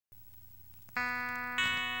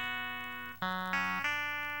It's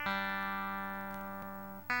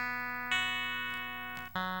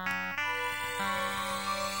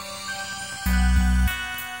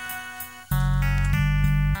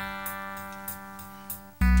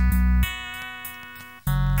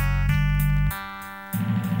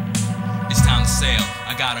time to sail.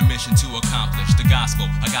 I got a mission to accomplish. The gospel,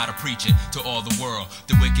 I gotta preach it to all the world.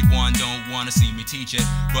 The wicked one don't wanna see me teach it,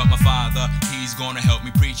 but my father, he's gonna help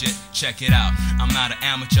me preach it. Check it out, I'm not an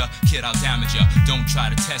amateur, kid, I'll damage ya. Don't try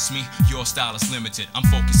to test me, your style is limited. I'm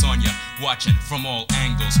focused on ya, watching from all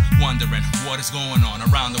angles, wondering what is going on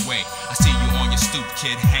around the way. I see you on your stoop,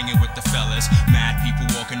 kid, hanging with the fellas. Mad people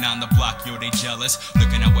walking down the block, yo, they jealous.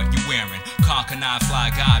 Looking at what you're wearing, car can I fly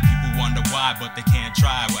guy. People wonder why, but they can't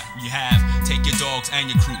try what you have. Take your dogs and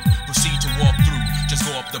your crew, proceed to walk through. Just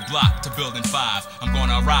go up the block to building 5. I'm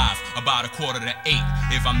gonna arrive about 7:45.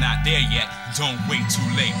 If I'm not there yet, don't wait too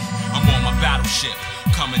late. I'm on my battleship,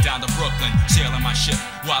 coming down to Brooklyn, sailing my ship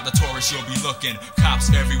while the tourists you'll be looking.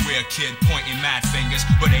 Cops everywhere, kid, pointing mad fingers,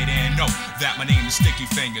 but they didn't know that my name is Sticky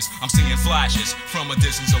Fingers. I'm seeing flashes from a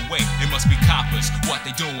distance away. It must be coppers. What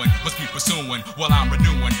they doing must be pursuing while I'm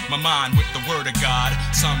renewing my mind with the word of God.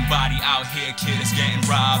 Somebody out here, kid, is getting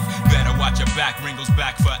robbed. Better watch your back. Ringo's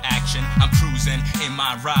back for action. I'm cruising in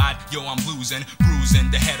my ride. Yo, I'm losing,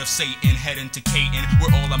 bruising the head of Satan, heading to Caton,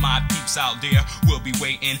 where all of my peeps out there will be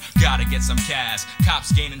waiting. Gotta get some cash.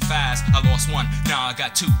 Cops gaining fast. I lost one, now I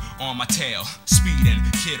got 2 on my tail. Speeding,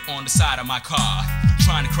 kid on the side of my car,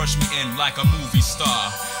 trying to crush me in like a movie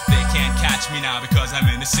star. They can't catch me now because I'm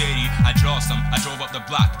in the city. I lost them. I drove up the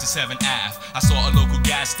block to 7th Ave. I saw a local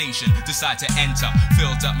gas station, decide to enter.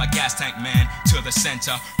 Filled up my gas tank, man, to the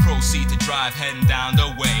center. Proceed to drive, heading down the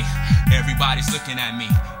way. Everybody's looking at me,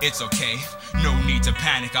 it's okay. No need to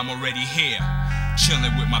panic, I'm already here.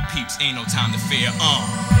 Chilling with my peeps, ain't no time to fear.